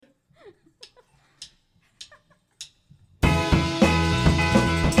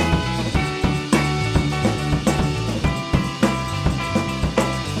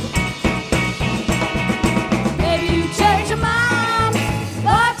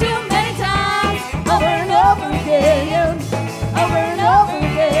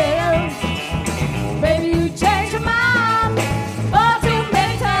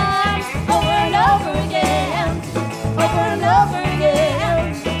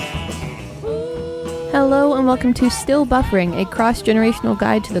Hello and welcome to Still Buffering, a cross-generational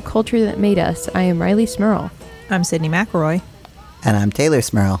guide to the culture that made us. I am Riley Smurl. I'm Sydney McElroy. And I'm Taylor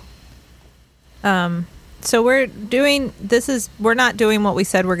Smurl. So we're not doing what we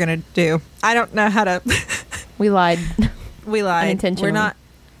said we're going to do. I don't know how to... We lied. We lied. Unintentionally. We're not...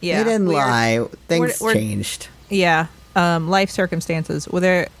 Yeah. You didn't lie. Things changed. Yeah. Life circumstances.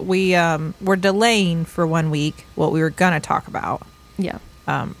 We're delaying for 1 week what we were going to talk about. Yeah.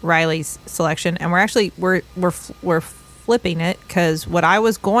 Riley's selection, and we're flipping it because what I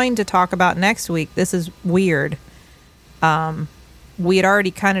was going to talk about next week, this is weird. We had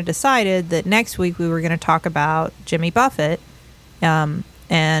already kind of decided that next week we were going to talk about Jimmy Buffett,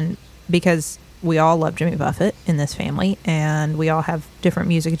 and because we all love Jimmy Buffett in this family, and we all have different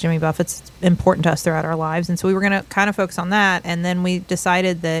music of Jimmy Buffett's important to us throughout our lives, and so we were going to kind of focus on that, and then we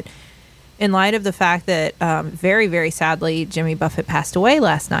decided that in light of the fact that very, very sadly Jimmy Buffett passed away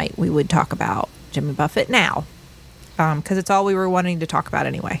last night, we would talk about Jimmy Buffett now, because it's all we were wanting to talk about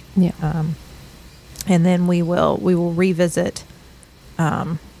anyway. Yeah. And then we will revisit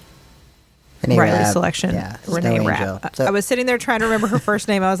Riley's selection. Yeah, Renee Snow Rapp. Angel. So, I was sitting there trying to remember her first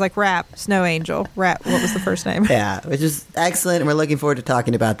name. I was like, Rapp, Snow Angel. Rapp, what was the first name? yeah, which is excellent, and we're looking forward to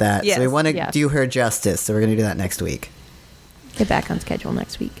talking about that. Yes. So we want to Yes. do her justice, so we're going to do that next week. Get back on schedule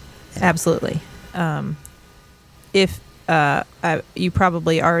next week. Absolutely. If you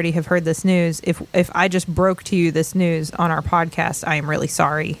probably already have heard this news, if I just broke to you this news on our podcast, I am really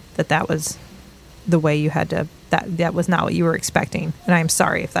sorry that was the way you had to. That was not what you were expecting, and I am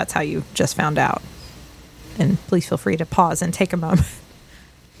sorry if that's how you just found out. And please feel free to pause and take a moment.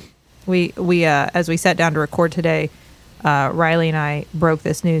 We as we sat down to record today, Riley and I broke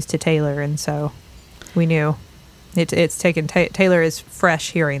this news to Taylor, and so we knew. It's taken. Taylor is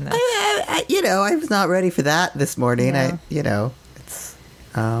fresh hearing this. I was not ready for that this morning. Yeah. It's,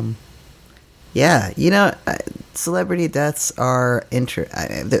 celebrity deaths are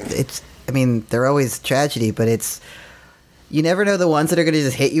they're always tragedy, but you never know the ones that are going to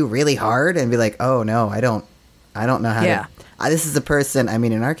just hit you really hard and be like, oh no, I don't know how to. This is a person. I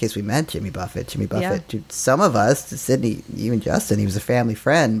mean, in our case, we met Jimmy Buffett. To some of us, to Sydney, even Justin, he was a family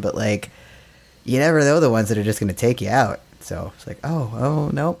friend, but like, you never know the ones that are just going to take you out. So it's like,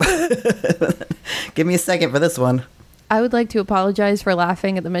 oh, nope. Give me a second for this one. I would like to apologize for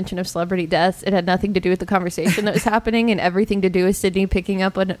laughing at the mention of celebrity deaths. It had nothing to do with the conversation that was happening and everything to do with Sydney picking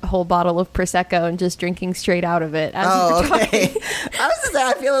up a whole bottle of Prosecco and just drinking straight out of it. Okay. I was just saying,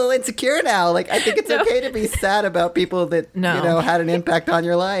 I feel a little insecure now. Like, I think it's okay to be sad about people that, had an impact on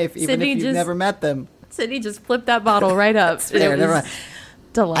your life, even Sydney if you've never met them. Sydney just flipped that bottle right up. Fair, never mind.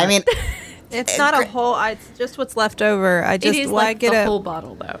 Delight. I mean... It's not a whole. It's just what's left over. It is like the whole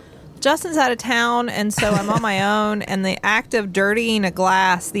bottle, though. Justin's out of town, and so I'm on my own. And the act of dirtying a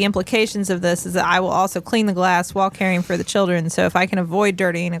glass, the implications of this is that I will also clean the glass while caring for the children. So if I can avoid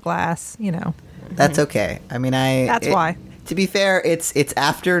dirtying a glass, that's okay. I mean, that's why. To be fair, it's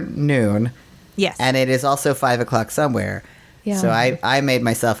afternoon. Yes, and it is also 5:00 somewhere. Yeah. So I made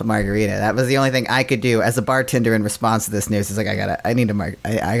myself a margarita. That was the only thing I could do as a bartender in response to this news. Is like I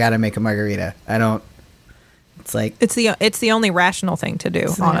gotta make a margarita. I don't. It's like it's the only rational thing to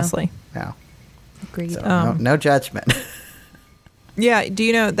do, honestly. No. Agreed. So, no judgment. Yeah. Do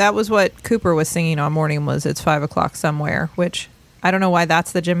you know that was what Cooper was singing all morning? Was it's 5:00 somewhere? Which I don't know why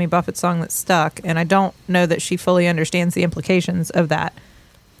that's the Jimmy Buffett song that stuck, and I don't know that she fully understands the implications of that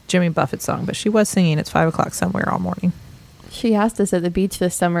Jimmy Buffett song. But she was singing it's 5:00 somewhere all morning. She asked us at the beach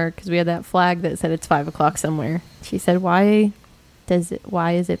this summer because we had that flag that said it's 5:00 somewhere. She said, why is it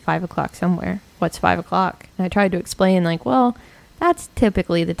 5:00 somewhere? What's 5:00? And I tried to explain, like, well, that's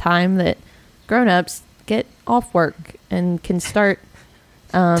typically the time that grown-ups get off work and can start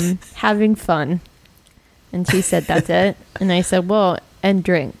having fun. And she said, that's it. And I said, well, and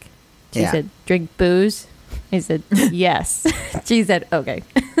drink. She said, drink booze? I said, yes. She said, okay.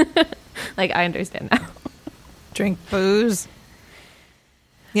 Like, I understand now. Drink booze.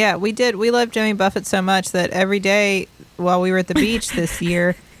 Yeah, we did. We loved Jimmy Buffett so much that every day while we were at the beach this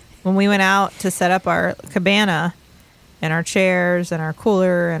year, when we went out to set up our cabana and our chairs and our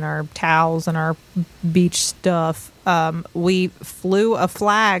cooler and our towels and our beach stuff, we flew a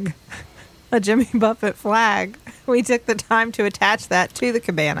flag, a Jimmy Buffett flag. We took the time to attach that to the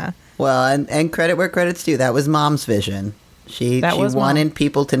cabana. Well, and credit where credit's due. That was Mom's vision. She wanted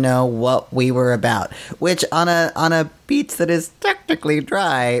people to know what we were about, which on a beach that is technically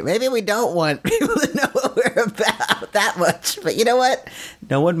dry, maybe we don't want people to know what we're about that much. But you know what?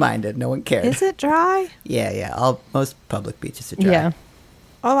 No one minded. No one cared. Is it dry? Yeah. Most public beaches are dry. Yeah.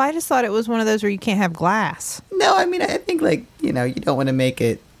 Oh, I just thought it was one of those where you can't have glass. No, I mean, I think you don't want to make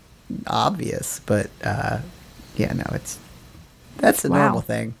it obvious, but yeah, no, that's a normal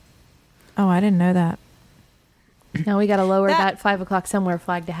thing. Oh, I didn't know that. Now we got to lower that 5 o'clock somewhere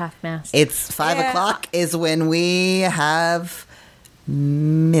flag to half mast. It's 5 o'clock is when we have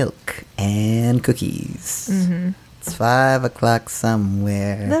milk and cookies. Mm-hmm. It's 5 o'clock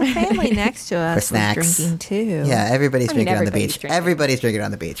somewhere. The family next to us For snacks. was drinking too. Yeah, everybody's drinking on the everybody's beach. drinking. Everybody's drinking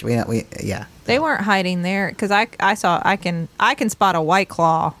on the beach. Yeah. They weren't hiding there because I can spot a White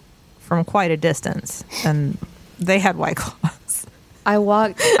Claw from quite a distance, and they had White Claws.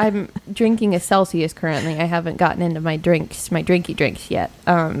 I'm drinking a Celsius currently. I haven't gotten into my drinky drinks yet.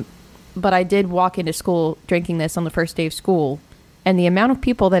 But I did walk into school drinking this on the first day of school. And the amount of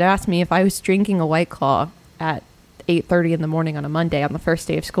people that asked me if I was drinking a White Claw at 8:30 in the morning on a Monday on the first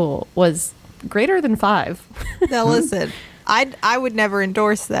day of school was greater than 5. Now listen, I would never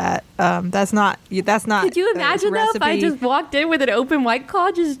endorse that. That's not. Could you imagine though if I just walked in with an open White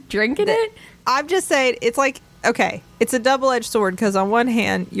Claw just drinking it? I'm just saying, it's like, okay, it's a double-edged sword because on one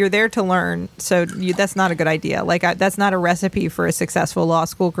hand, you're there to learn, so that's not a good idea. Like, that's not a recipe for a successful law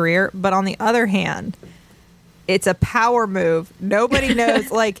school career. But on the other hand, it's a power move. Nobody knows.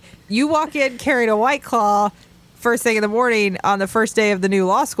 Like, you walk in carrying a White Claw first thing in the morning on the first day of the new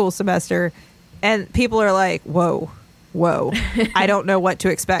law school semester, and people are like, whoa, I don't know what to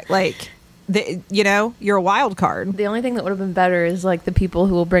expect. Like, you're a wild card. The only thing that would have been better is like the people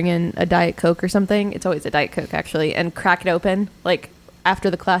who will bring in a Diet Coke or something. It's always a Diet Coke actually, and crack it open like after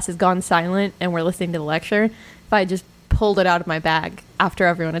the class has gone silent and we're listening to the lecture. If I just pulled it out of my bag after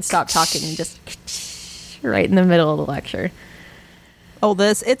everyone had stopped talking and just right in the middle of the lecture. Oh,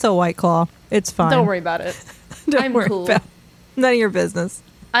 it's a White Claw. It's fine. Don't worry about it. I'm cool. None of your business.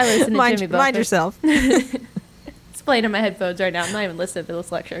 I listen to Jimmy Buffett. Mind yourself. It's playing in my headphones right now. I'm not even listening to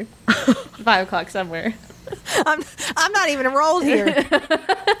this lecture. 5 o'clock somewhere. I'm not even enrolled here.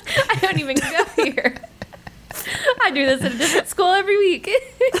 I don't even go here. I do this at a different school every week.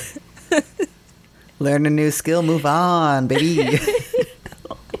 Learn a new skill, move on, baby.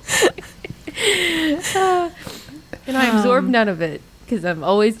 And I absorb none of it because I'm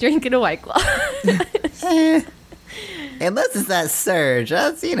always drinking a White Claw. Unless it's that surge.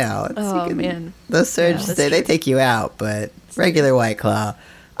 That's, Man. Those surges, they take you out, but regular White Claw.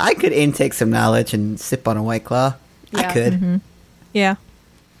 I could intake some knowledge and sip on a White Claw. Yeah. I could. Mm-hmm. Yeah.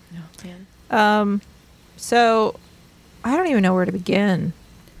 Oh, man. So I don't even know where to begin.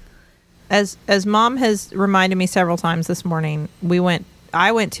 As Mom has reminded me several times this morning,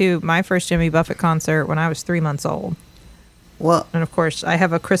 I went to my first Jimmy Buffett concert when I was 3 months old. Well, and of course, I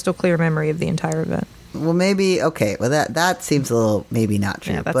have a crystal clear memory of the entire event. Well, maybe, okay. Well, that seems a little, maybe not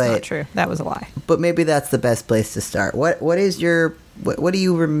true. Yeah, that's not true. That was a lie. But maybe that's the best place to start. What do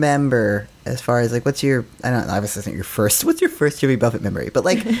you remember as far as, like, what's your, I don't know, obviously it's not your first, what's your first Jimmy Buffett memory? But,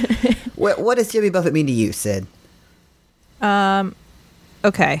 like, what does Jimmy Buffett mean to you, Sid?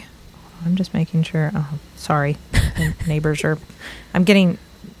 Okay. I'm just making sure. Oh, sorry. The neighbors are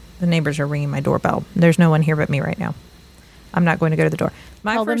ringing my doorbell. There's no one here but me right now. I'm not going to go to the door.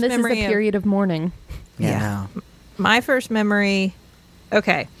 Tell them this is a period of mourning. Yeah. My first memory.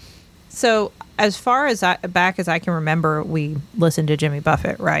 Okay. So as far as back as I can remember, we listened to Jimmy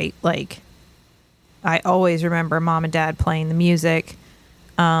Buffett, right? Like, I always remember Mom and Dad playing the music.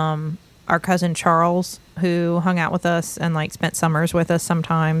 Our cousin Charles, who hung out with us and like spent summers with us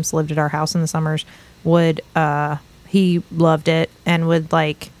sometimes, lived at our house in the summers, he loved it and would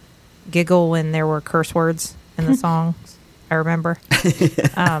like giggle when there were curse words in the songs. I remember.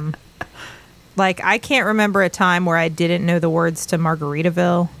 Like, I can't remember a time where I didn't know the words to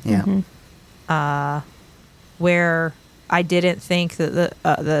Margaritaville. Yeah. Mm-hmm. Where I didn't think that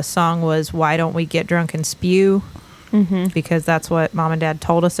the song was "Why Don't We Get Drunk and Spew," because that's what Mom and Dad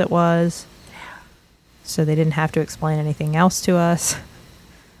told us it was. So they didn't have to explain anything else to us.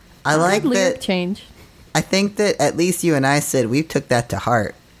 I like lyric that. Change. I think that at least you and I said we took that to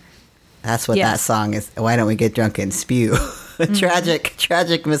heart. That's what that song is. Why don't we get drunk and spew? A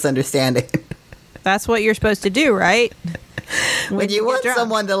tragic misunderstanding. That's what you're supposed to do, right? When you want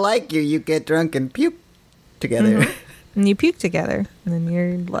someone to like you, you get drunk and puke together. And you puke together. And then you're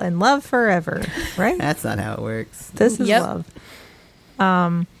in love forever, right? That's not how it works. This is love.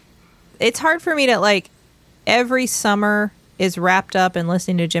 It's hard for me to, like, every summer is wrapped up in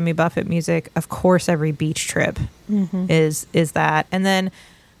listening to Jimmy Buffett music. Of course, every beach trip is that. And then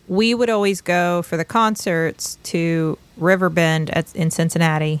we would always go for the concerts to Riverbend in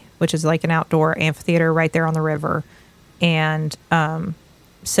Cincinnati, which is like an outdoor amphitheater right there on the river, and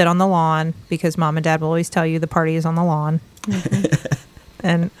sit on the lawn because Mom and Dad will always tell you the party is on the lawn.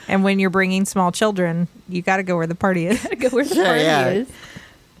 And when you're bringing small children, you got to go where the party is. Go where the party is.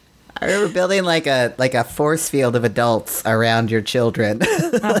 I remember building like a force field of adults around your children.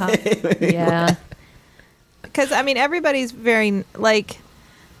 Yeah. Because I mean, everybody's very like,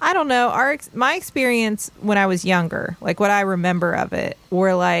 I don't know. My experience when I was younger, like what I remember of it,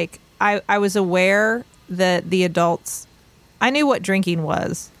 were like I was aware that the adults, I knew what drinking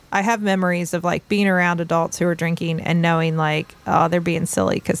was. I have memories of like being around adults who are drinking and knowing like, oh, they're being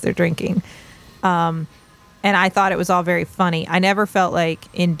silly because they're drinking. And I thought it was all very funny. I never felt like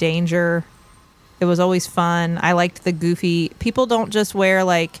in danger. It was always fun. I liked the goofy. People don't just wear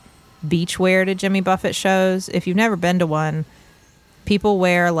like beach wear to Jimmy Buffett shows. If you've never been to one, people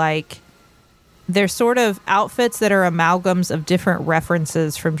wear like, they're sort of outfits that are amalgams of different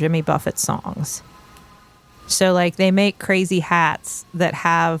references from Jimmy Buffett songs. So like they make crazy hats that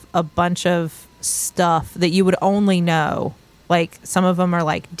have a bunch of stuff that you would only know. Like some of them are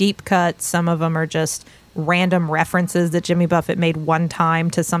like deep cuts. Some of them are just random references that Jimmy Buffett made one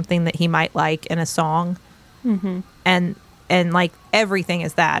time to something that he might like in a song. Mm-hmm. And like everything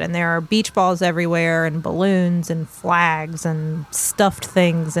is that. And there are beach balls everywhere and balloons and flags and stuffed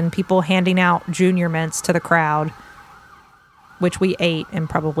things and people handing out junior mints to the crowd, which we ate and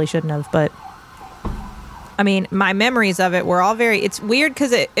probably shouldn't have, but I mean, my memories of it were all very, it's weird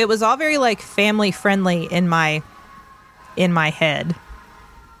because it was all very like family friendly in my head,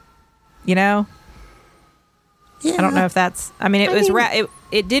 you know? Yeah. I don't know if that's, I mean,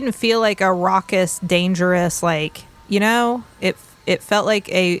 it didn't feel like a raucous, dangerous, like, you know, it felt like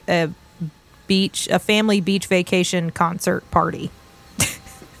a family beach vacation concert party.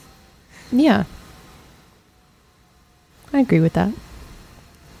 Yeah. I agree with that.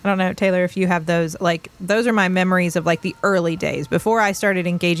 I don't know, Taylor, if you have those, like, those are my memories of like the early days before I started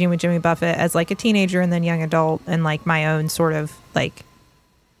engaging with Jimmy Buffett as like a teenager and then young adult, and like my own sort of like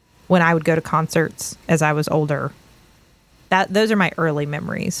when I would go to concerts as I was older. Those are my early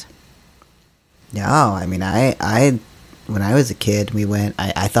memories. No, I mean, I when I was a kid, we went,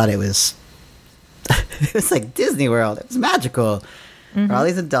 I thought it was, it was like Disney World. It was magical. Mm-hmm. All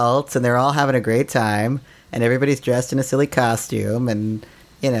these adults, and they're all having a great time, and everybody's dressed in a silly costume, and,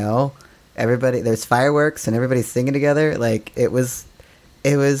 you know, there's fireworks, and everybody's singing together. Like, it was,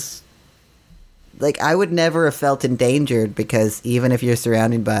 like, I would never have felt endangered, because even if you're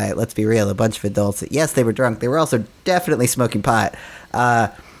surrounded by, let's be real, a bunch of adults, yes, they were drunk, they were also definitely smoking pot.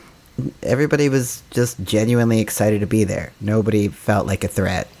 Everybody was just genuinely excited to be there. Nobody felt like a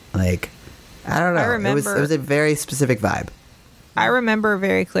threat. Like, I don't know. It was a very specific vibe. I remember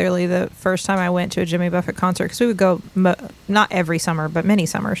very clearly the first time I went to a Jimmy Buffett concert, because we would go not every summer, but many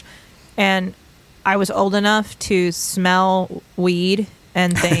summers. And I was old enough to smell weed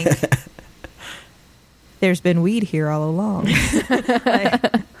and think, there's been weed here all along.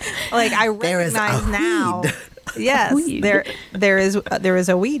 like I recognize now. Yes, weed. there is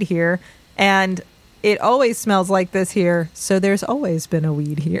a weed here, and it always smells like this here. So there's always been a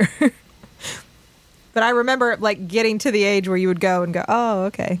weed here. But I remember like getting to the age where you would go and go, oh,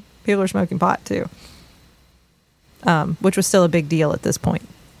 okay, people are smoking pot too, which was still a big deal at this point.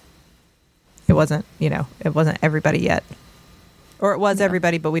 It wasn't everybody yet, or it was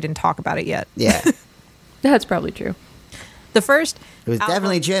everybody, but we didn't talk about it yet. Yeah, that's probably true. The first, it was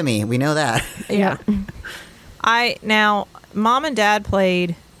definitely Jimmy. We know that. Yeah. Now, Mom and Dad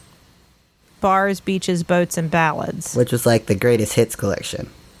played Bars, Beaches, Boats, and Ballads, which was like the greatest hits collection.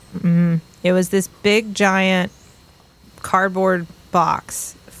 Mm-hmm. It was this big, giant cardboard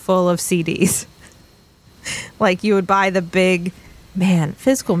box full of CDs. Like you would buy the big, man,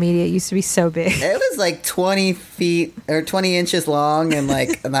 physical media used to be so big. It was like 20 feet or 20 inches long and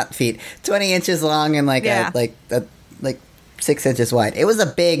like, not feet, 20 inches long and like, like 6 inches wide. It was a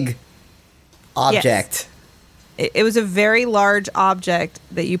big object. Yes. It was a very large object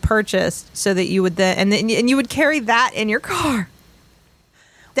that you purchased so that you would then, and you would carry that in your car.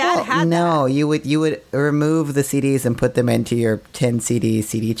 Dad had no, that. You would remove the CDs and put them into your 10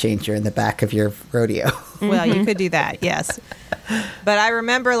 CD changer in the back of your rodeo. Well, you could do that, yes. But I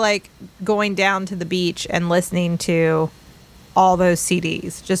remember like going down to the beach and listening to all those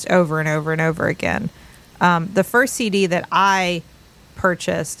CDs just over and over and over again. The first CD that I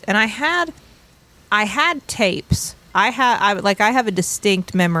purchased, and I had tapes. I have a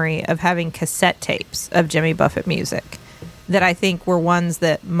distinct memory of having cassette tapes of Jimmy Buffett music that I think were ones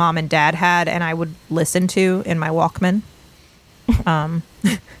that Mom and Dad had, and I would listen to in my Walkman.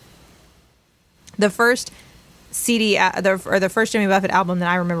 The first CD, the first Jimmy Buffett album that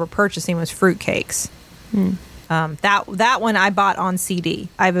I remember purchasing was Fruitcakes. That one I bought on CD.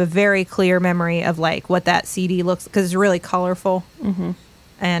 I have a very clear memory of like what that CD looks, because it's really colorful. Mm-hmm.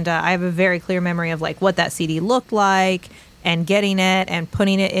 And I have a very clear memory of like what that CD looked like and getting it and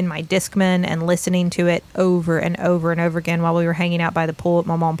putting it in my Discman and listening to it over and over and over again while we were hanging out by the pool at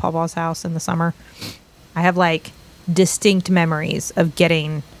my mom and papa's house in the summer. I have like distinct memories of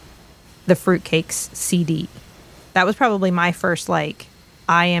getting the Fruitcakes CD. That was probably my first, like,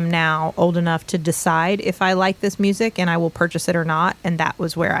 I am now old enough to decide if I like this music and I will purchase it or not. And that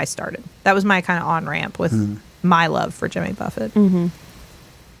was where I started. That was my kind of on-ramp with my love for Jimmy Buffett. Mm-hmm.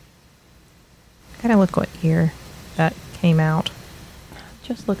 Kind of look what year that came out.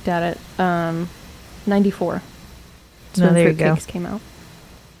 Just looked at it. 94. No, when there you go. Fruitcakes came out.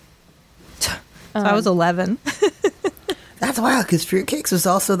 So I was 11. That's wild, because Fruitcakes was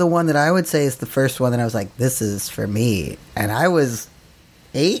also the one that I would say is the first one that I was like, this is for me. And I was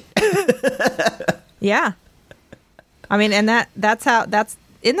 8. Yeah. I mean, and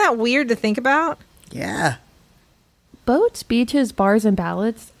isn't that weird to think about? Yeah. Boats, Beaches, Bars, and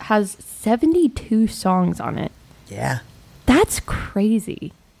Ballads has 72 songs on it. Yeah. That's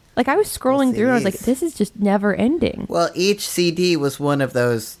crazy. Like, I was scrolling through and I was like, CDs. this is just never ending. Well, each CD was one of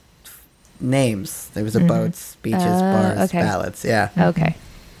those names. There was a Boats, Beaches, Bars, okay. Ballads. Yeah. Okay.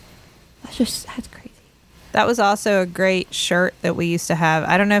 That's crazy. That was also a great shirt that we used to have.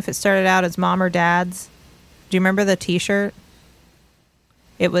 I don't know if it started out as mom or dad's. Do you remember the T-shirt?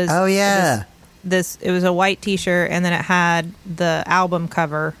 It was. Oh, yeah. It was a white T-shirt, and then it had the album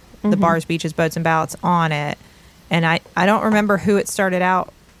cover, the Bars, Beaches, Boats, and Ballots on it. And I don't remember who it started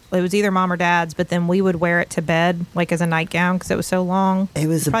out. It was either mom or dad's, but then we would wear it to bed, like as a nightgown, because it was so long. It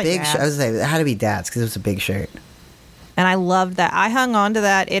was a Probably big shirt. I dad's. was like, it had to be Dad's, because it was a big shirt. And I loved that. I hung on to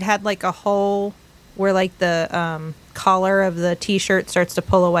that. It had like a hole where like the collar of the T-shirt starts to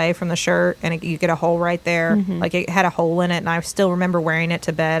pull away from the shirt, and you get a hole right there. Like it had a hole in it, and I still remember wearing it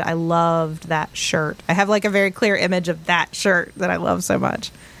to bed. I loved that shirt. I have like a very clear image of that shirt that I love so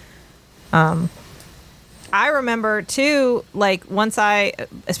much. I remember too, like once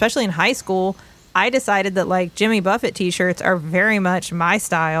especially in high school, I decided that like Jimmy Buffett T-shirts are very much my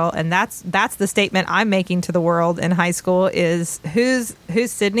style, and that's the statement I'm making to the world in high school is who's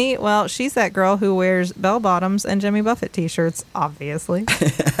Sydney? Well, she's that girl who wears bell bottoms and Jimmy Buffett T-shirts, obviously.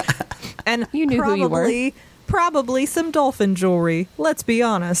 And You knew who you were. Probably some dolphin jewelry. Let's be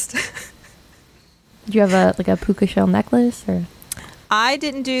honest. Did you have a puka shell necklace or? I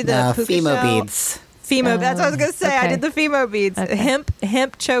didn't do the No, puka Fimo shell. beads. Fimo, that's what I was going to say. I okay. did the Fimo beads. Okay.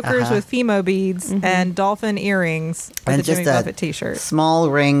 Hemp chokers with Fimo beads and dolphin earrings with And the Jimmy just Buffett a T-shirt. small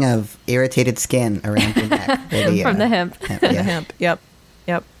ring of irritated skin around your neck. From the hemp. The Yeah. hemp. Yep.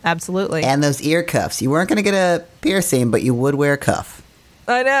 Absolutely. And those ear cuffs. You weren't going to get a piercing, but you would wear a cuff.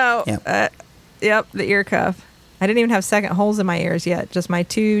 I know. Yep. Yep, the ear cuff. I didn't even have second holes in my ears yet. Just my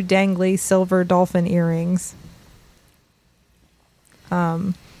 2 dangly silver dolphin earrings.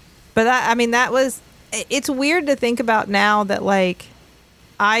 But that was. It's weird to think about now that like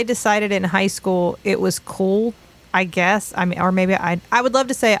I decided in high school it was cool. I guess. I mean, or maybe I would love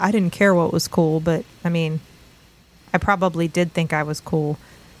to say I didn't care what was cool, but I mean, I probably did think I was cool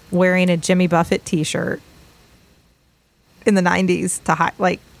wearing a Jimmy Buffett T-shirt in the 90s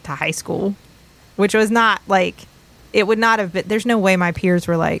to high school, which was not like it would not have been. There's no way my peers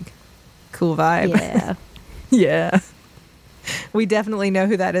were like cool vibe. Yeah. Yeah. We definitely know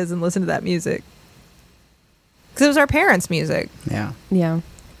who that is and listen to that music. Because it was our parents' music. Yeah. Yeah.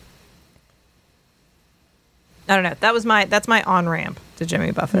 I don't know. That's my on-ramp to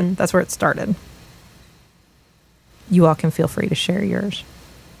Jimmy Buffett. That's where it started. You all can feel free to share yours.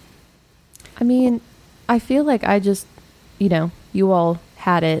 I mean, I feel like I just, you all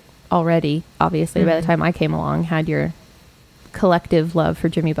had it already, obviously, by the time I came along, had your collective love for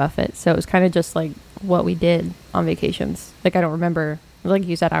Jimmy Buffett. So it was kind of just like what we did on vacations. Like, I don't remember, like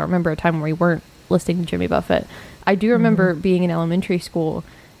you said, I remember a time where we weren't listening to Jimmy Buffett. I do remember being in elementary school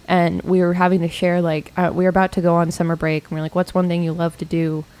and we were having to share, like, we were about to go on summer break and we are like, what's one thing you love to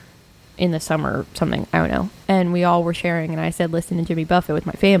do in the summer or something? I don't know. And we all were sharing and I said, listen to Jimmy Buffett with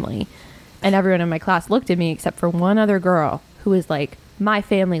my family. And everyone in my class looked at me except for one other girl who was like, my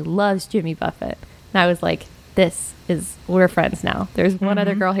family loves Jimmy Buffett. And I was like, we're friends now. There's one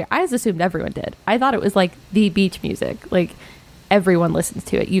other girl here. I just assumed everyone did. I thought it was like the beach music. Like, everyone listens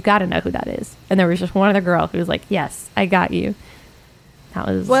to it. You got to know who that is. And there was just one other girl who was like, yes, I got you. That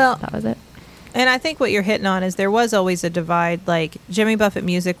was it. And I think what you're hitting on is there was always a divide. Like, Jimmy Buffett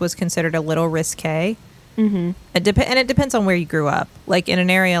music was considered a little risque. Mm-hmm. And it depends on where you grew up. Like, in an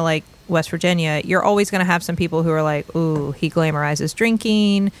area like West Virginia, you're always going to have some people who are like, ooh, he glamorizes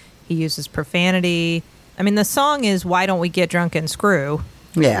drinking. He uses profanity. I mean, the song is "Why Don't We Get Drunk and Screw?"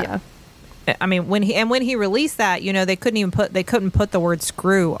 Yeah. I mean, when he released that, they couldn't put the word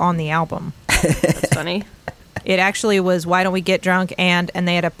 "screw" on the album. That's funny. It actually was, why don't we get drunk? And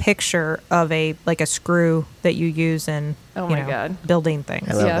they had a picture of a screw that you use in God, building things.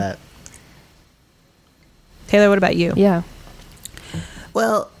 I love that. Taylor, what about you? Yeah.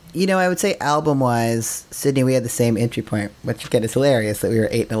 Well, I would say album-wise, Sydney, we had the same entry point, which again is hilarious that we were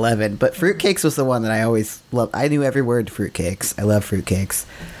 8 and 11. But Fruitcakes was the one that I always loved. I knew every word to Fruitcakes. I love Fruitcakes.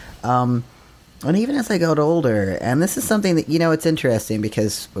 And even as I got older, and this is something that, it's interesting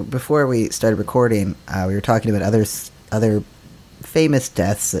because before we started recording, we were talking about other famous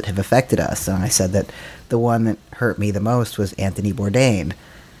deaths that have affected us. And I said that the one that hurt me the most was Anthony Bourdain.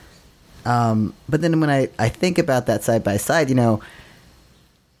 But then when I think about that side by side,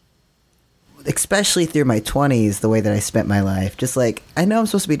 especially through my 20s, the way that I spent my life, just like, I know I'm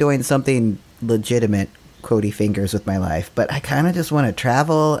supposed to be doing something legitimate, quotey fingers, with my life, but I kind of just want to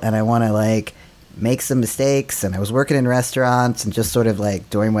travel, and I want to, make some mistakes, and I was working in restaurants and just sort of,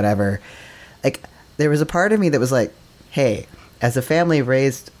 doing whatever. There was a part of me that was like, hey, as a family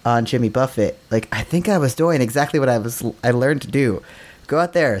raised on Jimmy Buffett, I think I was doing exactly what I learned to do. Go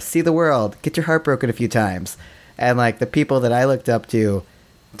out there, see the world, get your heart broken a few times. And, the people that I looked up to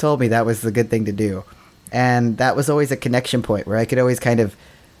told me that was the good thing to do. And that was always a connection point where I could always kind of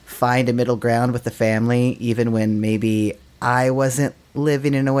find a middle ground with the family, even when maybe I wasn't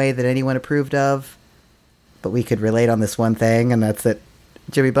living in a way that anyone approved of. But we could relate on this one thing, and that's that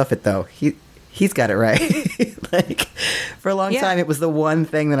Jimmy Buffett, though, he's got it right. For a long time, it was the one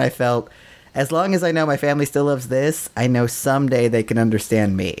thing that I felt, as long as I know my family still loves this, I know someday they can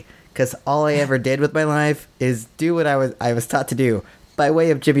understand me. Because all I ever did with my life is do what I was taught to do, by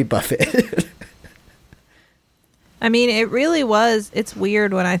way of Jimmy Buffett. I mean, it really was. It's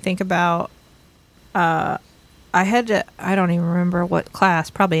weird when I think about, I don't even remember what class,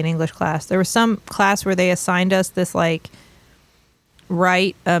 probably an English class. There was some class where they assigned us this,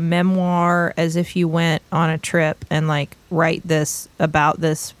 write a memoir as if you went on a trip and, write this about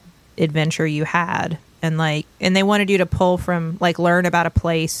this adventure you had. And they wanted you to pull from, learn about a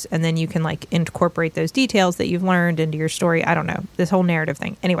place, and then you can, incorporate those details that you've learned into your story. I don't know, this whole narrative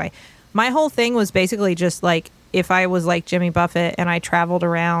thing. Anyway, my whole thing was basically just, if I was like Jimmy Buffett and I traveled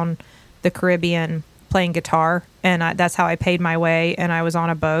around the Caribbean playing guitar, and that's how I paid my way, and I was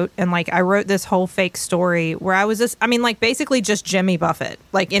on a boat, and, I wrote this whole fake story where I was just, basically just Jimmy Buffett.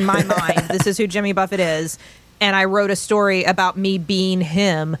 In my mind, this is who Jimmy Buffett is, and I wrote a story about me being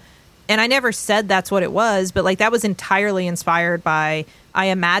him. And I never said that's what it was, but that was entirely inspired by, I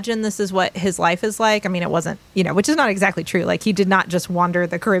imagine this is what his life is like. I mean, it wasn't, which is not exactly true. He did not just wander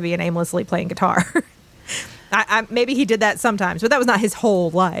the Caribbean aimlessly playing guitar. Maybe he did that sometimes, but that was not his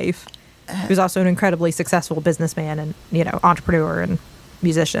whole life. He was also an incredibly successful businessman and, entrepreneur and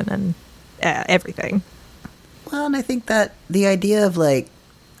musician and everything. Well, and I think that the idea of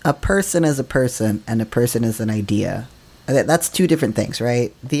a person as a person and a person as an idea, that's two different things,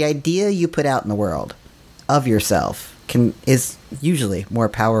 right? The idea you put out in the world of yourself is usually more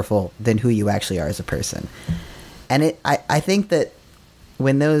powerful than who you actually are as a person. And I think that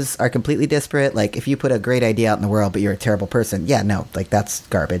when those are completely disparate, if you put a great idea out in the world but you're a terrible person, that's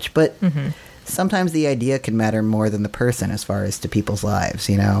garbage. But sometimes the idea can matter more than the person as far as to people's lives,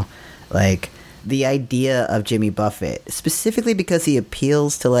 the idea of Jimmy Buffett, specifically because he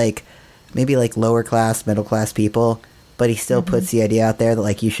appeals to maybe lower class, middle class people, but he still puts the idea out there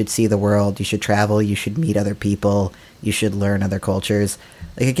that you should see the world, you should travel, you should meet other people, you should learn other cultures.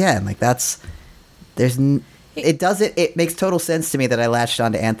 It makes total sense to me that I latched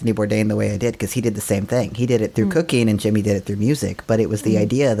on to Anthony Bourdain the way I did, because he did the same thing. He did it through cooking, and Jimmy did it through music. But it was the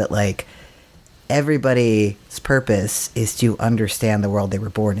idea that everybody's purpose is to understand the world they were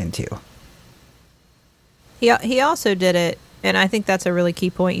born into. He also did it, and I think that's a really key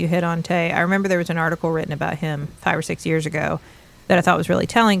point you hit on, Tay. I remember there was an article written about him 5 or 6 years ago that I thought was really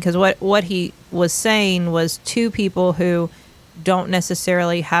telling, because what he was saying was two people who don't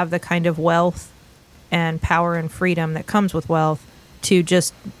necessarily have the kind of wealth and power and freedom that comes with wealth to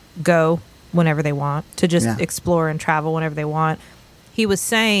just go whenever they want, to just explore and travel whenever they want. He was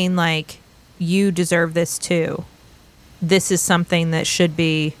saying, you deserve this too. This is something that should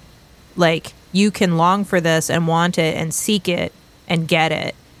be, you can long for this and want it and seek it and get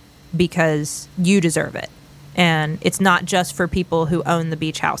it because you deserve it. And it's not just for people who own the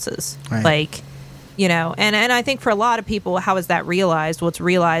beach houses. Right. And I think for a lot of people, how is that realized? What's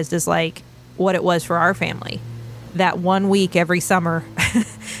realized is what it was for our family. That 1 week every summer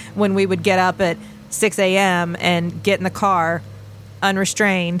when we would get up at 6 a.m. and get in the car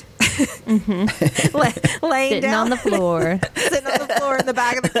unrestrained, laying sitting down on the floor. Sitting on the floor in the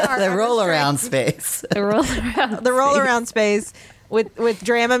back of the car. The roll-around space. The roll-around the roll-around space with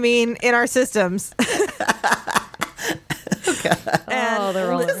Dramamine in our systems. Oh, the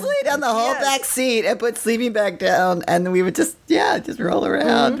roller. Just lay down the whole back seat and put sleeping bag down, and we would just roll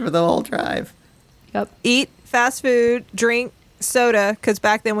around for the whole drive. Yep. Eat fast food, drink soda, because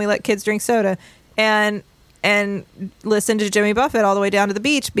back then we let kids drink soda, and listen to Jimmy Buffett all the way down to the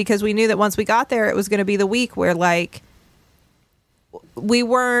beach, because we knew that once we got there, it was going to be the week where like we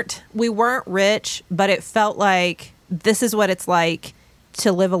weren't rich, but it felt like this is what it's like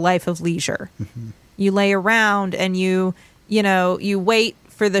to live a life of leisure. Mm-hmm. You lay around and you wait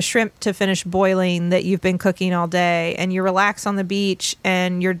for the shrimp to finish boiling that you've been cooking all day, and you relax on the beach,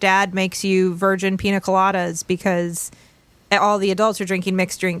 and your dad makes you virgin pina coladas because all the adults are drinking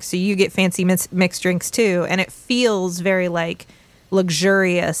mixed drinks, so you get fancy mixed drinks too, and it feels very like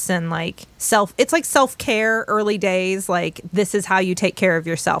luxurious and like it's like self-care early days, like this is how you take care of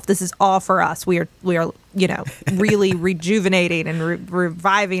yourself, this is all for us, we are really rejuvenating and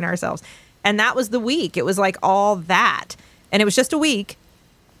reviving ourselves. And that was the week. It was like all that, and it was just a week,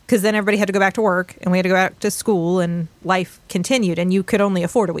 because then everybody had to go back to work and we had to go back to school and life continued, and you could only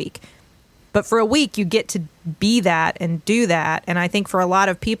afford a week. But for a week, you get to be that and do that. And I think for a lot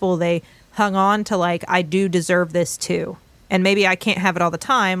of people, they hung on to like, I do deserve this too. And maybe I can't have it all the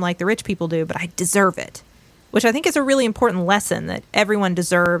time like the rich people do, but I deserve it. Which I think is a really important lesson, that everyone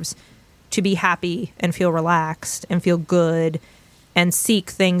deserves to be happy and feel relaxed and feel good and seek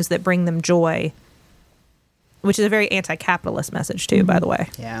things that bring them joy. Which is a very anti-capitalist message too, by the way.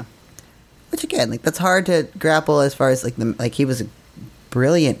 Yeah. Which again, like that's hard to grapple as far as like he was a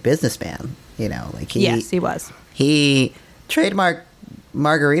brilliant businessman, like yes, he was. He trademarked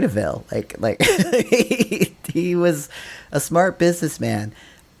Margaritaville, like he was a smart businessman,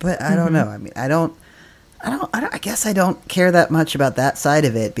 but I don't know. I mean, I guess I don't care that much about that side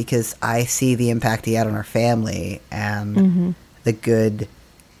of it, because I see the impact he had on our family and the good,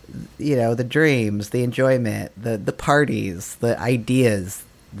 the dreams, the enjoyment, the parties, the ideas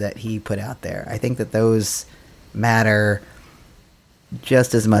that he put out there. I think that those matter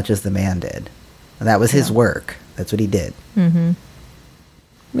just as much as the man did. And that was his work. That's what he did. Mm-hmm.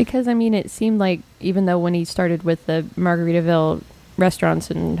 Because, I mean, it seemed like even though when he started with the Margaritaville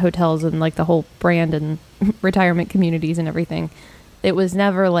restaurants and hotels and like the whole brand and retirement communities and everything, it was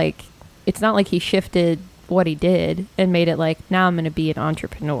never like, it's not like he shifted what he did and made it like, now I'm going to be an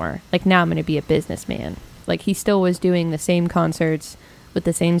entrepreneur. Like, now I'm going to be a businessman. Like, he still was doing the same concerts with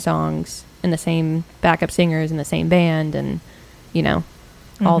the same songs and the same backup singers and the same band and,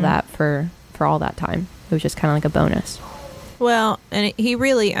 all that for all that time. It was just kind of like a bonus. Well, and he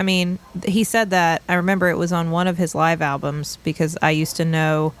really, I mean, he said that, I remember it was on one of his live albums, because I used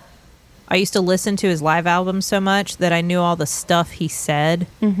to listen to his live albums so much that I knew all the stuff he said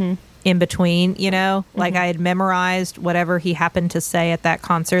in between, like I had memorized whatever he happened to say at that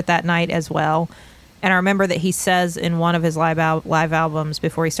concert that night as well. And I remember that he says in one of his live albums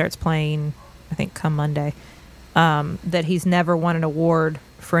before he starts playing, I think Come Monday, that he's never won an award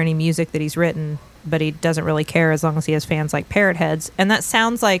for any music that he's written, but he doesn't really care as long as he has fans like Parrot Heads. And that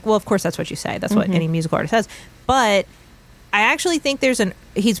sounds like, well, of course that's what you say. That's what any musical artist says. But I actually think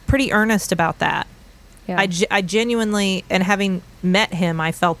he's pretty earnest about that. Yeah. I genuinely, and having met him,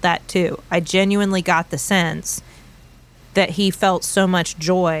 I felt that too. I genuinely got the sense that he felt so much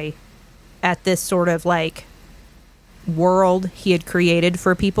joy at this sort of like world he had created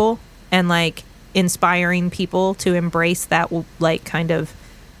for people, and like inspiring people to embrace that like kind of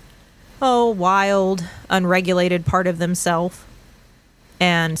wild, unregulated part of themselves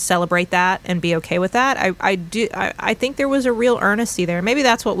and celebrate that and be okay with that. I think there was a real earnesty there. Maybe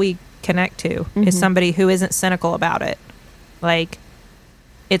that's what we connect to, is somebody who isn't cynical about it. Like,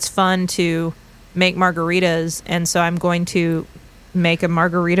 it's fun to make margaritas, and so I'm going to make a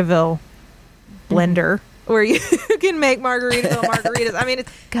Margaritaville blender where you can make Margaritaville margaritas. I mean,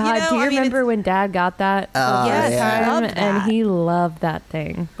 it's, God, do you remember when Dad got that? Yes, time, I loved that. And he loved that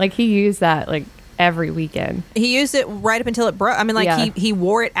thing. Like, he used that like every weekend. He used it right up until it broke. I mean, like he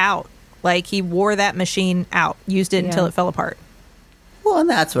wore it out. Like, he wore that machine out. Used it until it fell apart. Well, and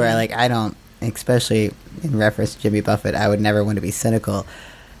that's where I don't, especially in reference to Jimmy Buffett, I would never want to be cynical.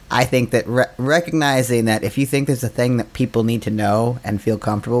 I think that recognizing that if you think there's a thing that people need to know and feel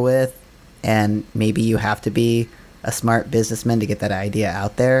comfortable with, and maybe you have to be a smart businessman to get that idea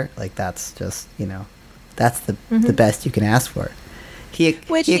out there, like that's just, that's the best you can ask for. He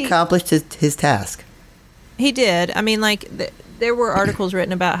accomplished his task. He did. I mean, like, there were articles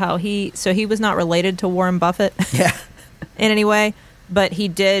written about how he was not related to Warren Buffett in any way, but he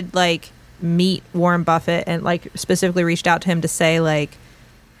did, like, meet Warren Buffett and, like, specifically reached out to him to say, like,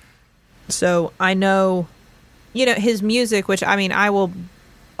 so I know, his music, which, I mean, I will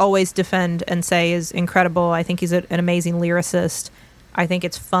always defend and say is incredible. I think he's an amazing lyricist. I think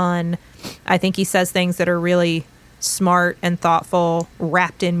it's fun. I think he says things that are really smart and thoughtful,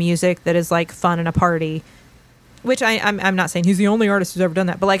 wrapped in music that is like fun and a party. Which I'm not saying he's the only artist who's ever done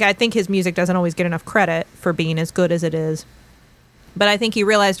that, but like I think his music doesn't always get enough credit for being as good as it is. But I think he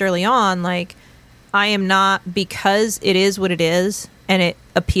realized early on, like, I am not, because it is what it is and it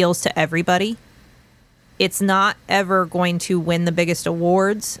appeals to everybody, it's not ever going to win the biggest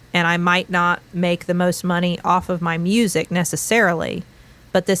awards, and I might not make the most money off of my music necessarily,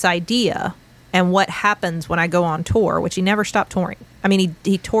 but this idea and what happens when I go on tour, which he never stopped touring. I mean,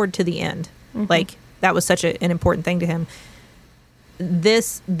 he toured to the end. Mm-hmm. Like, that was such an important thing to him.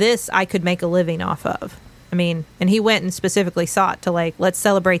 This I could make a living off of. I mean, and he went and specifically sought to, like, let's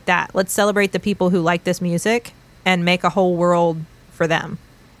celebrate that. Let's celebrate the people who like this music and make a whole world for them.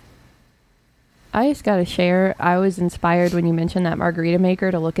 I just got to share, I was inspired when you mentioned that margarita maker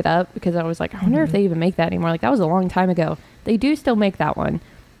to look it up, because I was like, I wonder if they even make that anymore. Like, that was a long time ago. They do still make that one.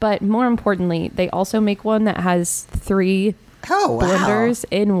 But more importantly, they also make one that has 3 blenders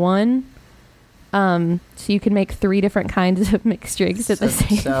in one. So you can make 3 different kinds of mixed drinks at the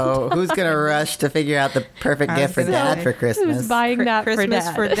same time. So who's going to rush to figure out the perfect gift for Dad for Christmas? Who's buying that Christmas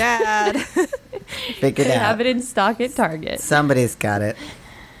for Dad? Figure it out. Have it in stock at Target. Somebody's got it.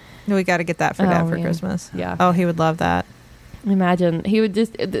 We got to get that for Dad for Christmas. Yeah. Oh, he would love that. Imagine. He would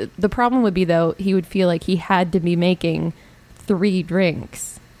just... The problem would be, though, he would feel like he had to be making 3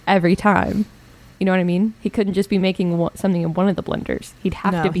 drinks every time. You know what I mean? He couldn't just be making something in one of the blenders. He'd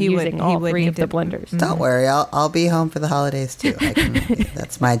have to be using all 3 of the blenders. Mm-hmm. Don't worry, I'll be home for the holidays too.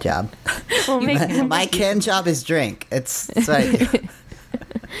 That's my job. My Ken job is drink. That's what I do.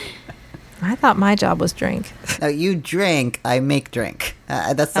 I thought my job was drink. No, you drink. I make drink.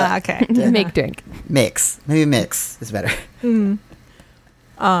 That's not, okay. Make drink. Mix. Maybe mix is better. Mm.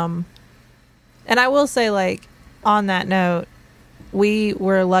 And I will say, like, on that note, we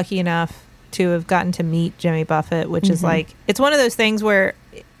were lucky enough to have gotten to meet Jimmy Buffett, which is like, it's one of those things where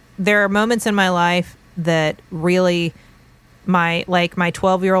there are moments in my life that really my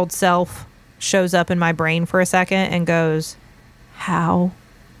 12-year-old self shows up in my brain for a second and goes, how?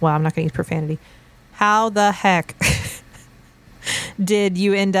 Well, I'm not going to use profanity. How the heck did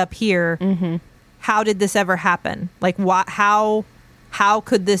you end up here? Mm-hmm. How did this ever happen? Like, how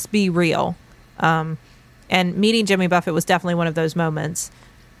could this be real? And meeting Jimmy Buffett was definitely one of those moments.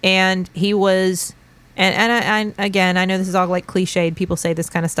 And he was, and again, I know this is all like cliched. People say this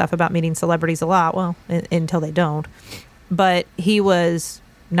kind of stuff about meeting celebrities a lot. Well, until they don't. But he was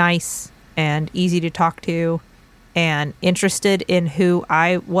nice and easy to talk to and interested in who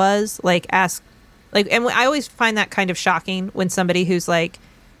I was. And I always find that kind of shocking when somebody who's like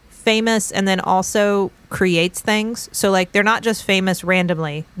famous and then also creates things. So like, they're not just famous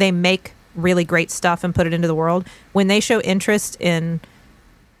randomly. They make really great stuff and put it into the world. When they show interest in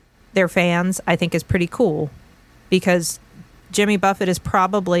their fans, I think is pretty cool, because Jimmy Buffett is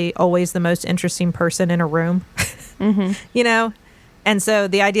probably always the most interesting person in a room. You know? And so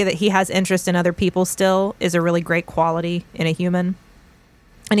the idea that he has interest in other people still is a really great quality in a human.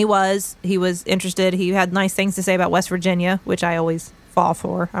 And he was interested. He had nice things to say about West Virginia, which I always fall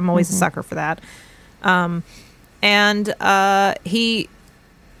for. I'm always a sucker for that.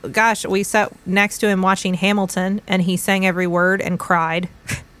 We sat next to him watching Hamilton, and he sang every word and cried,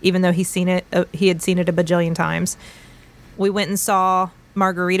 even though he had seen it a bajillion times. We went and saw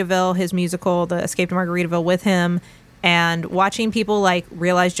Margaritaville, his musical, The Escape to Margaritaville, with him, and watching people like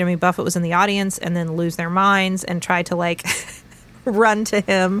realize Jimmy Buffett was in the audience and then lose their minds and try to like run to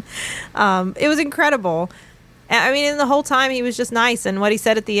him. It was incredible. I mean, and the whole time he was just nice. And what he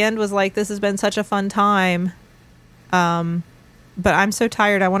said at the end was like, this has been such a fun time. But I'm so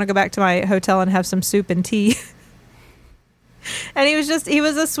tired. I want to go back to my hotel and have some soup and tea. And he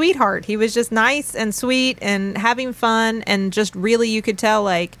was a sweetheart. He was just nice and sweet and having fun, and just really, you could tell,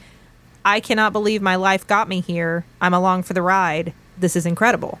 like, I cannot believe my life got me here. I'm along for the ride. This is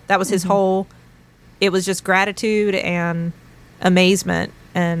incredible. That was his whole, it was just gratitude and amazement.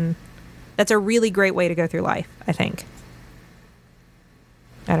 And that's a really great way to go through life, I think.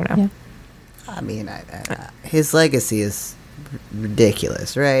 I don't know. Yeah. I mean, his legacy is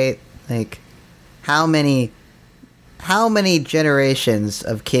ridiculous, right? Like, how many generations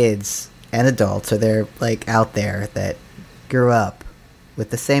of kids and adults are there, like, out there that grew up with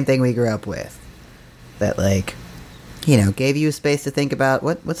the same thing we grew up with, that, like, you know, gave you a space to think about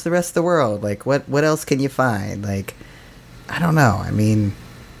what's the rest of the world, like, what else can you find? Like, I don't know. I mean,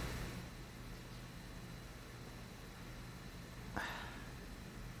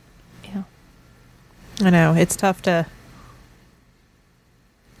 yeah, I know it's tough to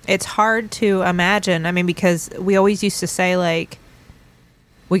it's hard to imagine. I mean, because we always used to say, like,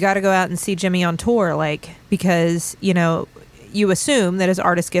 we got to go out and see Jimmy on tour, like, because, you know, you assume that as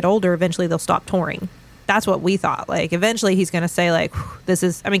artists get older, eventually they'll stop touring. That's what we thought. Like, eventually he's going to say, like, this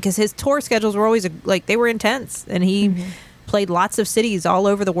is, I mean, because his tour schedules were always, like, they were intense. And he played lots of cities all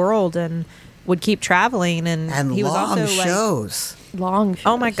over the world and would keep traveling. And he was also, shows. Long shows.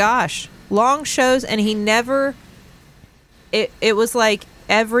 Oh, my gosh. Long shows. And he never, it was like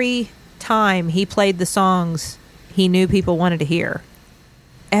every time he played the songs he knew people wanted to hear.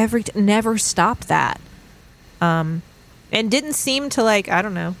 Never stopped that. And didn't seem to, like, I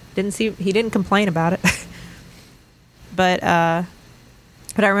don't know, he didn't complain about it. But I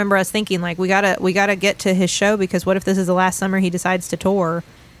remember us thinking, like, we gotta get to his show, because what if this is the last summer he decides to tour?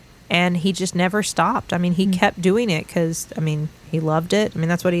 And he just never stopped. I mean, he kept doing it because, I mean, he loved it. I mean,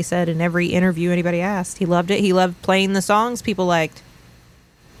 that's what he said in every interview anybody asked. He loved it. He loved playing the songs people liked.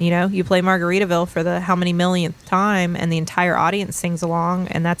 You know, you play Margaritaville for the how many millionth time, and the entire audience sings along,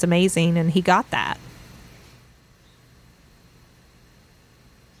 and that's amazing. And he got that.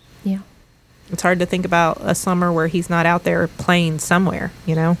 Yeah. It's hard to think about a summer where he's not out there playing somewhere,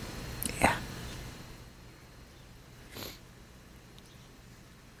 you know? Yeah.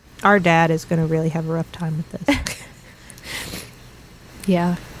 Our dad is going to really have a rough time with this.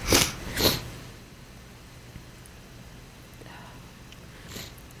 Yeah.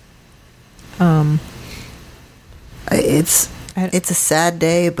 It's a sad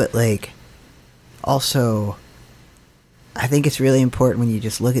day, but, like, also, I think it's really important when you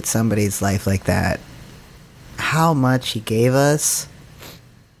just look at somebody's life like that, how much he gave us.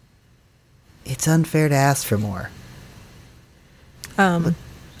 It's unfair to ask for more.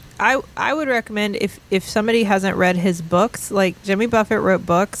 I would recommend, if somebody hasn't read his books, like, Jimmy Buffett wrote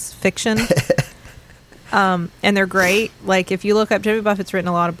books, fiction, and they're great. Like, if you look up, Jimmy Buffett's written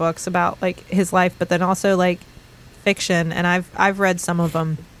a lot of books about, like, his life, but then also, like, fiction, and I've read some of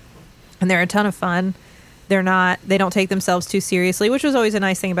them, and they're a ton of fun. They don't take themselves too seriously, which was always a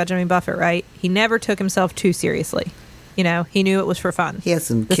nice thing about Jimmy Buffett, right? He never took himself too seriously. You know, he knew it was for fun. He has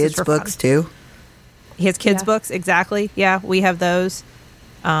some kids' books, too. He has kids' books, exactly. Yeah, we have those.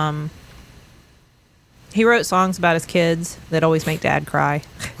 He wrote songs about his kids that always make Dad cry.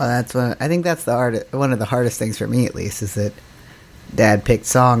 Well, I think that's one of the hardest things for me, at least, is that Dad picked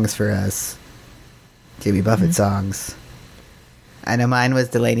songs for us. Jimmy Buffett songs. I know mine was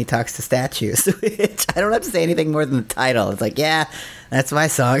Delaney Talks to Statues, which I don't have to say anything more than the title. It's like, yeah, that's my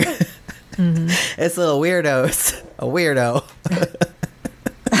song. It's little weirdos. A weirdo.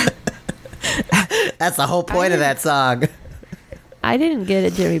 That's the whole point of that song. I didn't get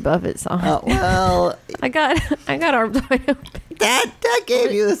a Jimmy Buffett song. Oh, well, I got Arms Wide Open. That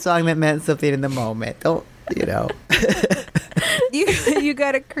gave you the song that meant something in the moment. Don't, you know. You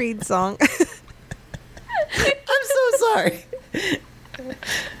got a Creed song. I'm so sorry.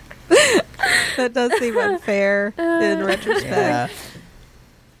 That does seem unfair in retrospect.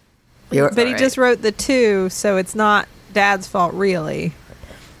 Yeah. But he just wrote the two, so it's not Dad's fault, really.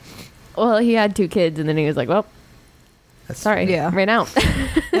 Well, he had 2 kids, and then he was like, well, sorry, yeah, ran out.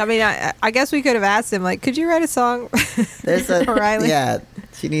 I mean, I guess we could have asked him, like, could you write a song for Riley? Yeah,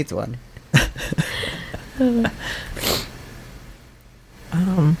 she needs one.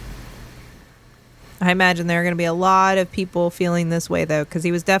 I imagine there are going to be a lot of people feeling this way, though, because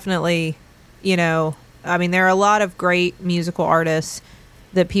he was definitely, you know, I mean, there are a lot of great musical artists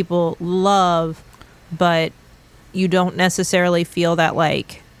that people love, but you don't necessarily feel that,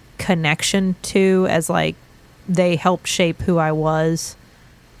 like, connection to, as, like, they helped shape who I was,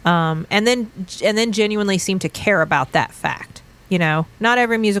 and then genuinely seem to care about that fact. You know, not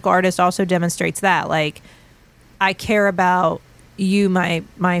every musical artist also demonstrates that. Like, I care about you,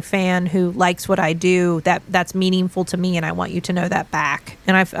 my fan who likes what I do. That's meaningful to me, and I want you to know that back.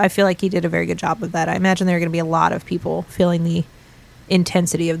 And I feel like he did a very good job of that. I imagine there are going to be a lot of people feeling the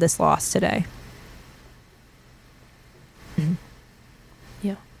intensity of this loss today.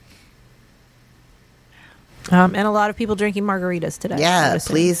 Yeah. And a lot of people drinking margaritas today. Yeah,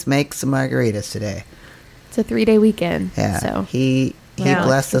 please make some margaritas today. It's a 3-day weekend. Yeah, so he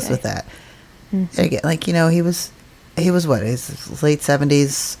blessed us with that. Again, like, you know, he was what, his late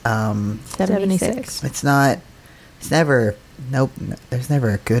 70s. 76. There's never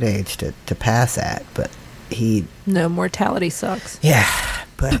a good age to pass at, but no, mortality sucks. Yeah,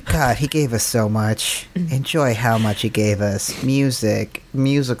 but God, he gave us so much. Enjoy how much he gave us. Music,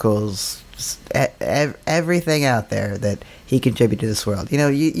 musicals, everything out there that he contributed to this world. You know,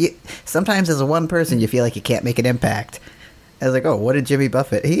 you sometimes as a one person you feel like you can't make an impact. I was like, oh, what did Jimmy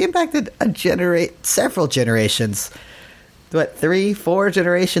Buffett? He impacted several generations 3-4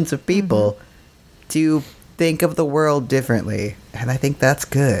 generations of people to think of the world differently. And I think that's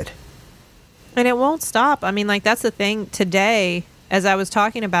good. And it won't stop. I mean, like, that's the thing. Today, as I was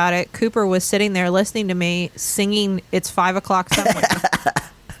talking about it, Cooper was sitting there listening to me singing It's 5 o'clock somewhere.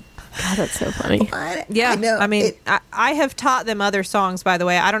 God, that's so funny. Yeah, I mean, I have taught them other songs, by the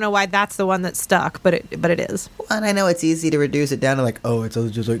way. I don't know why that's the one that stuck, but it is. And I know it's easy to reduce it down to like, oh, it's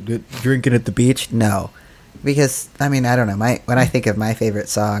just like drinking at the beach. No, because I mean, I don't know. When I think of my favorite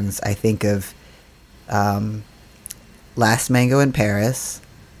songs, I think of Last Mango in Paris.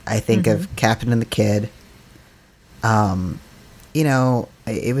 I think of Captain and the Kid. You know,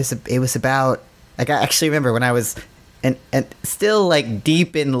 it was about, like, I actually remember when I was and still like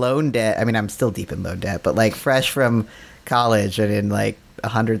deep in loan debt. I mean, I'm still deep in loan debt, but like fresh from college and in like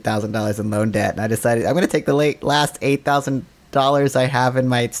 $100,000 in loan debt. And I decided I'm going to take the last $8,000 I have in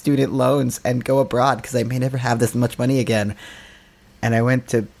my student loans and go abroad because I may never have this much money again. And I went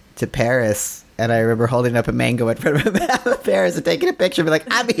to Paris, and I remember holding up a mango in front of a map of Paris and taking a picture and be like,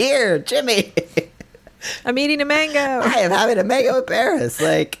 I'm here, Jimmy. I'm eating a mango. I am having a mango in Paris.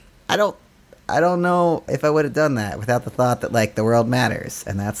 Like, I don't know if I would have done that without the thought that, like, the world matters.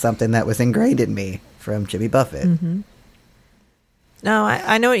 And that's something that was ingrained in me from Jimmy Buffett. Mm-hmm. No,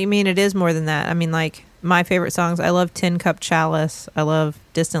 I know what you mean. It is more than that. I mean, like, my favorite songs, I love Tin Cup Chalice. I love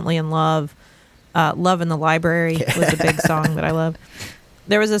Distantly in Love. Love in the Library was a big song that I love.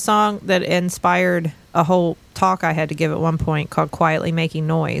 There was a song that inspired a whole talk I had to give at one point called Quietly Making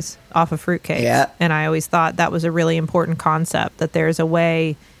Noise off of Fruitcake. Yeah. And I always thought that was a really important concept, that there's a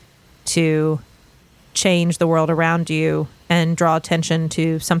way to change the world around you and draw attention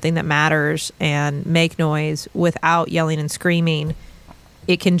to something that matters and make noise without yelling and screaming.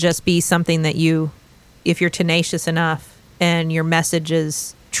 It can just be something that you, if you're tenacious enough and your message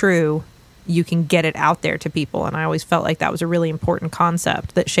is true, you can get it out there to people. And I always felt like that was a really important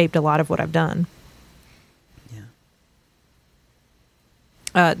concept that shaped a lot of what I've done.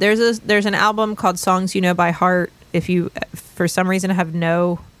 Yeah. There's an album called Songs You Know by Heart. If you, for some reason, have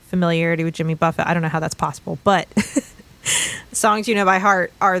no familiarity with Jimmy Buffett, I don't know how that's possible, but Songs You Know by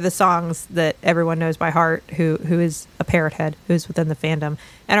Heart are the songs that everyone knows by heart who is a parrot head, who's within the fandom,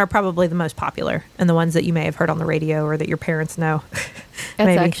 and are probably the most popular and the ones that you may have heard on the radio or that your parents know.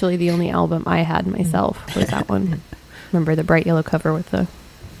 That's actually the only album I had myself, was that one. Remember the bright yellow cover with the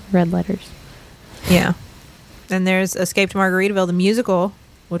red letters. Yeah. And there's Escape to Margaritaville, the musical,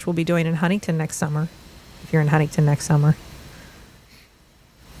 which we'll be doing in Huntington next summer, if you're in Huntington next summer.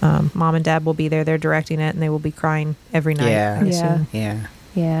 Mom and Dad will be there. They're directing it, and they will be crying every night. Yeah. Yeah.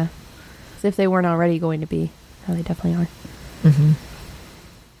 Yeah. As if they weren't already going to be. No, they definitely are. Mm-hmm.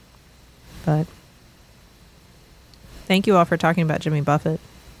 But thank you all for talking about Jimmy Buffett.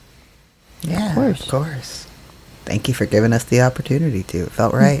 Yeah, of course. Thank you for giving us the opportunity to. It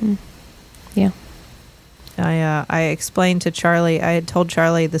felt right. Mm-hmm. Yeah. I explained to Charlie, I had told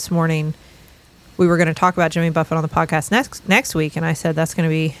Charlie this morning we were going to talk about Jimmy Buffett on the podcast next week, and I said, that's going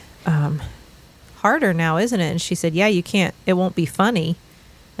to be harder now, isn't it? And she said, yeah, you can't, it won't be funny.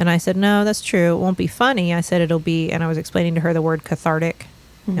 And I said, no, that's true, it won't be funny. I said it'll be, and I was explaining to her the word cathartic,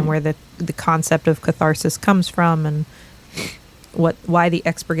 and where the concept of catharsis comes from, and why the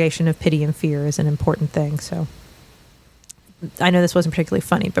expurgation of pity and fear is an important thing. So I know this wasn't particularly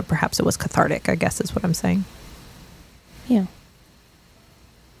funny, but perhaps it was cathartic, I guess is what I'm saying. Yeah.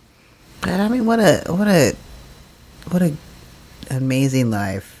 But I mean, what a amazing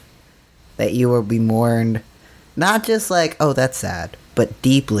life that you will be mourned, not just like, oh, that's sad, but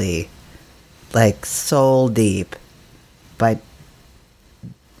deeply, like soul deep, by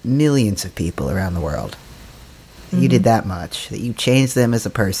millions of people around the world. You did that much, that you changed them as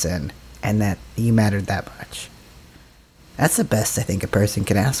a person, and that you mattered that much. That's the best I think a person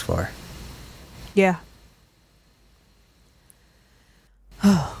can ask for. Yeah.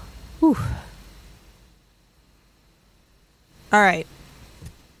 Oh. Whew. All right.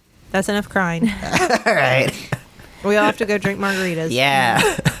 That's enough crying. All right. We all have to go drink margaritas. Yeah.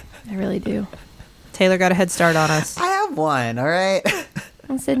 I really do. Taylor got a head start on us. I have one, all right?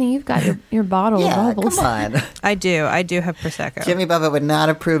 Well, Sydney, you've got your bottle Yeah, of bubbles. come on. I do have Prosecco. Jimmy Buffett would not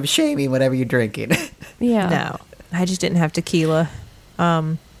approve shaming whatever you're drinking. Yeah. No, I just didn't have tequila.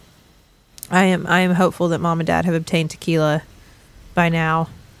 I am hopeful that Mom and Dad have obtained tequila by now.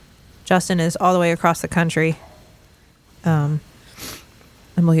 Justin is all the way across the country. I'm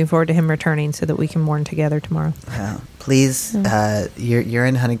looking forward to him returning so that we can mourn together tomorrow. Please, you're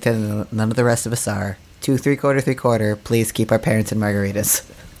in Huntington and none of the rest of us are. 2 3/4. Please keep our parents in margaritas.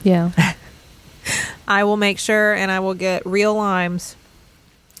 Yeah. I will make sure, and I will get real limes.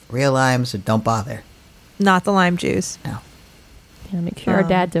 Real limes, don't bother. Not the lime juice. No. Make sure our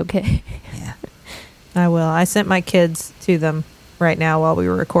dad's okay. Yeah. I will. I sent my kids to them right now while we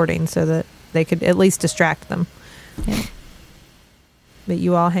were recording so that they could at least distract them. Yeah. But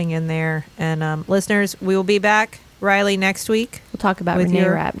you all hang in there. And listeners, we will be back, Riley, next week. We'll talk about Renee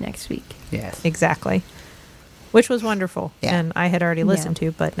Rapp next week. Yes. Exactly. Which was wonderful. Yeah. And I had already listened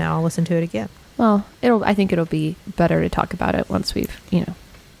to, but now I'll listen to it again. Well, I think it'll be better to talk about it once we've,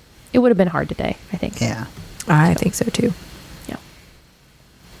 it would have been hard today, I think. Yeah. I think so too. Yeah.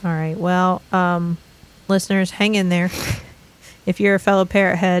 All right. Well, listeners, hang in there. If you're a fellow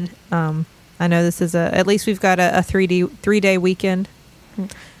parrot head, I know this is at least we've got a 3-day weekend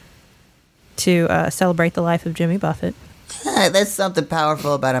to celebrate the life of Jimmy Buffett. There's something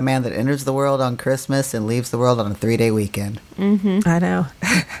powerful about a man that enters the world on Christmas and leaves the world on a 3-day weekend. Mm-hmm. I know.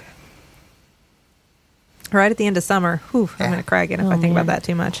 Right at the end of summer. Whew, I'm going to cry again if I think about that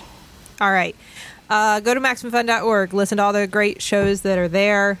too much. All right. Go to MaximumFun.org. Listen to all the great shows that are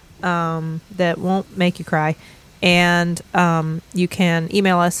there that won't make you cry. And you can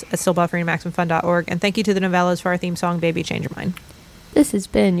email us at stillbuffering@MaximumFun.org. And thank you to the Novellas for our theme song, Baby Change Your Mind. This has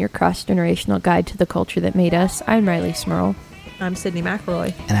been your cross-generational guide to the culture that made us. I'm Riley Smurl. I'm Sydney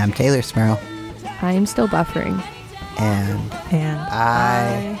McElroy. And I'm Taylor Smurl. I am still buffering. And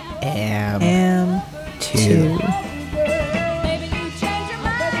I am too.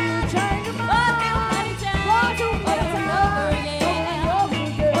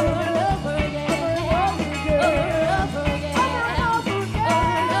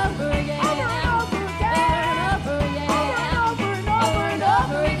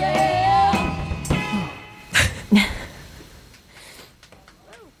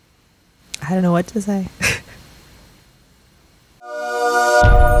 I don't know what to say.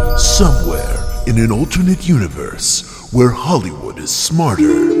 Somewhere in an alternate universe where Hollywood is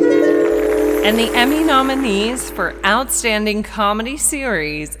smarter. And the Emmy nominees for Outstanding Comedy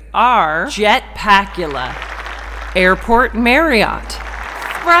Series are Jetpackula, Airport Marriott,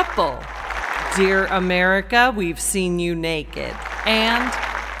 Thruple, Dear America, We've Seen You Naked, and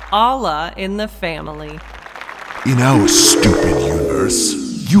Allah in the Family. In our stupid universe,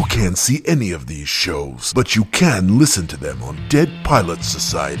 you can't see any of these shows, but you can listen to them on Dead Pilot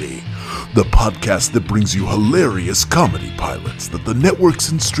Society, the podcast that brings you hilarious comedy pilots that the networks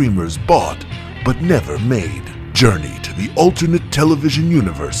and streamers bought but never made. Journey to the alternate television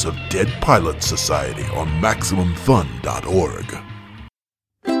universe of Dead Pilot Society on MaximumFun.org.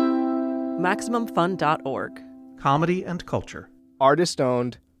 MaximumFun.org. Comedy and culture. Artist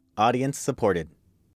owned. Audience supported.